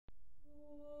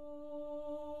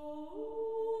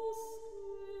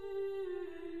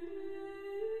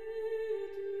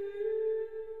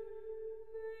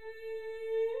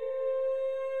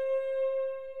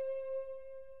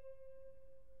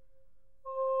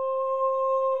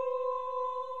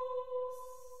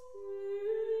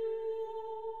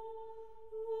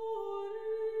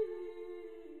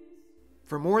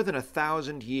For more than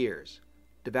 1,000 years,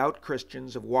 devout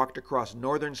Christians have walked across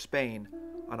northern Spain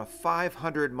on a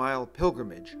 500-mile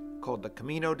pilgrimage called the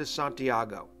Camino de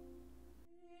Santiago.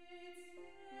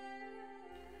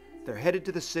 They're headed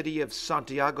to the city of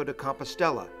Santiago de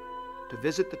Compostela to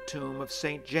visit the tomb of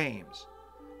St. James,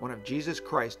 one of Jesus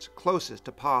Christ's closest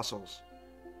apostles.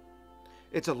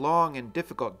 It's a long and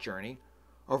difficult journey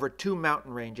over 2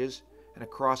 mountain ranges and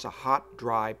across a hot,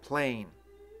 dry plain.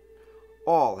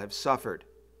 All have suffered.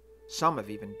 Some have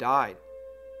even died.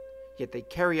 Yet they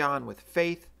carry on with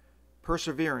faith,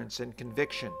 perseverance, and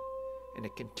conviction in a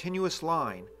continuous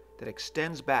line that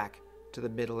extends back to the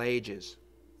Middle Ages.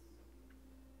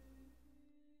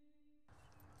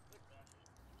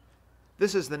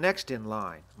 This is the next in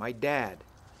line, my dad.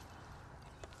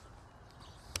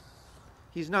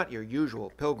 He's not your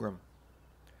usual pilgrim.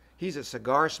 He's a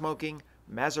cigar-smoking,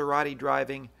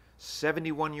 Maserati-driving,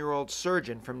 71-year-old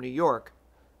surgeon from New York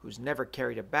who's never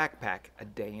carried a backpack a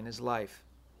day in his life.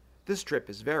 This trip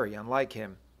is very unlike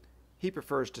him. He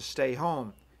prefers to stay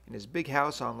home in his big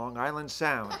house on Long Island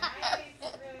Sound,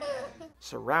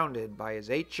 surrounded by his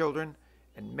 8 children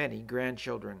and many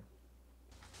grandchildren.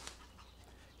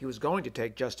 He was going to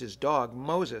take just his dog,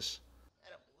 Moses.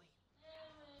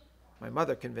 My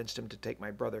mother convinced him to take my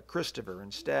brother Christopher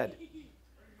instead.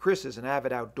 Chris is an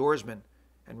avid outdoorsman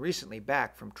and recently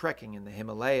back from trekking in the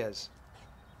Himalayas.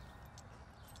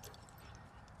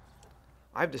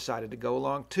 I've decided to go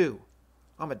along too.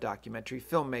 I'm a documentary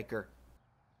filmmaker.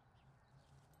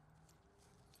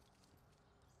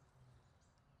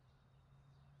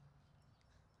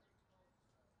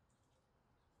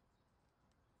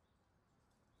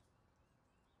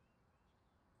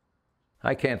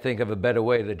 I can't think of a better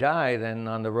way to die than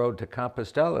on the road to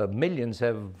Compostela. Millions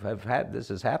have had, this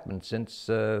has happened since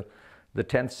the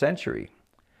 10th century.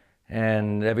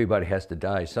 And everybody has to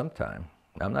die sometime.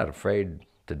 I'm not afraid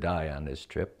to die on this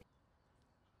trip.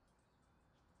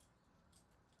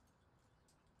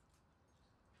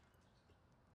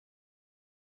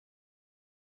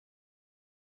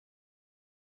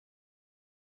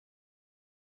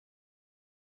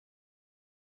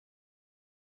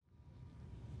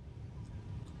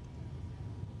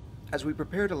 As we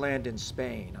prepare to land in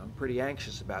Spain, I'm pretty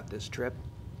anxious about this trip.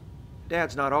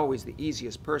 Dad's not always the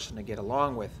easiest person to get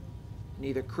along with.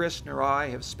 Neither Chris nor I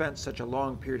have spent such a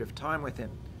long period of time with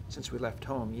him since we left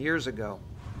home years ago.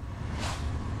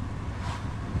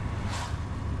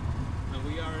 And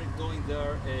we are going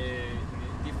there in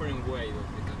a different way of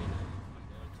the Camino.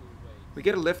 We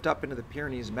get a lift up into the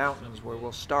Pyrenees Mountains where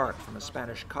we'll start from a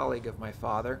Spanish colleague of my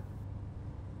father.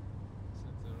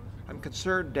 I'm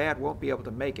concerned Dad won't be able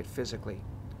to make it physically.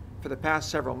 For the past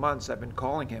several months I've been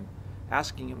calling him,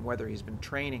 asking him whether he's been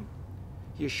training.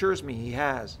 He assures me he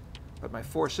has, but my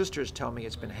 4 sisters tell me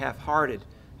it's been half-hearted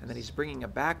and that he's bringing a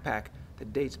backpack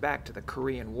that dates back to the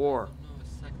Korean War. No,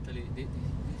 exactly. This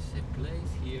is a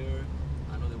place here,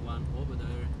 another one over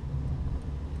there.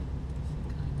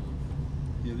 Kind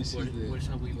of. Yeah, this Where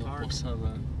shall we park?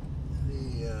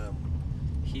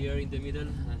 Here in the middle,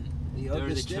 and the there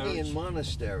Augustinian the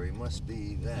monastery must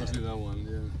be that. Must be that one,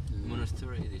 yeah.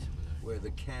 monastery it is over there. Where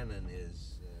the canon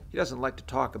is. He doesn't like to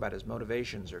talk about his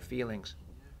motivations or feelings.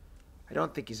 I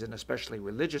don't think he's an especially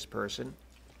religious person.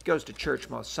 He goes to church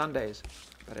most Sundays,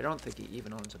 but I don't think he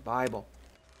even owns a Bible.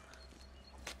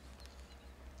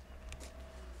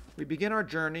 We begin our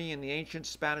journey in the ancient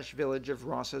Spanish village of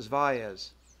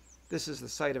Roncesvalles. This is the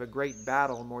site of a great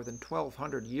battle more than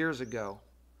 1,200 years ago.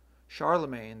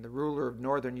 Charlemagne, the ruler of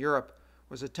northern Europe,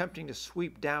 was attempting to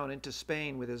sweep down into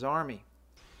Spain with his army,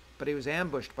 but he was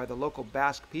ambushed by the local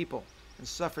Basque people and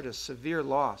suffered a severe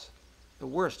loss, the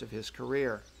worst of his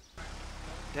career.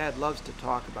 Dad loves to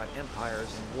talk about empires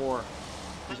and war.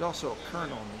 He's also a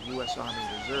colonel in the U.S. Army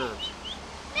Reserves.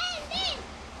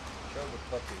 Show the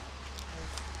puppy.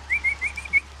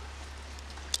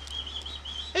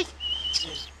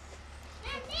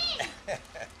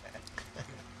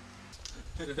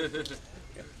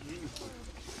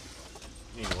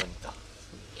 Mi cuenta.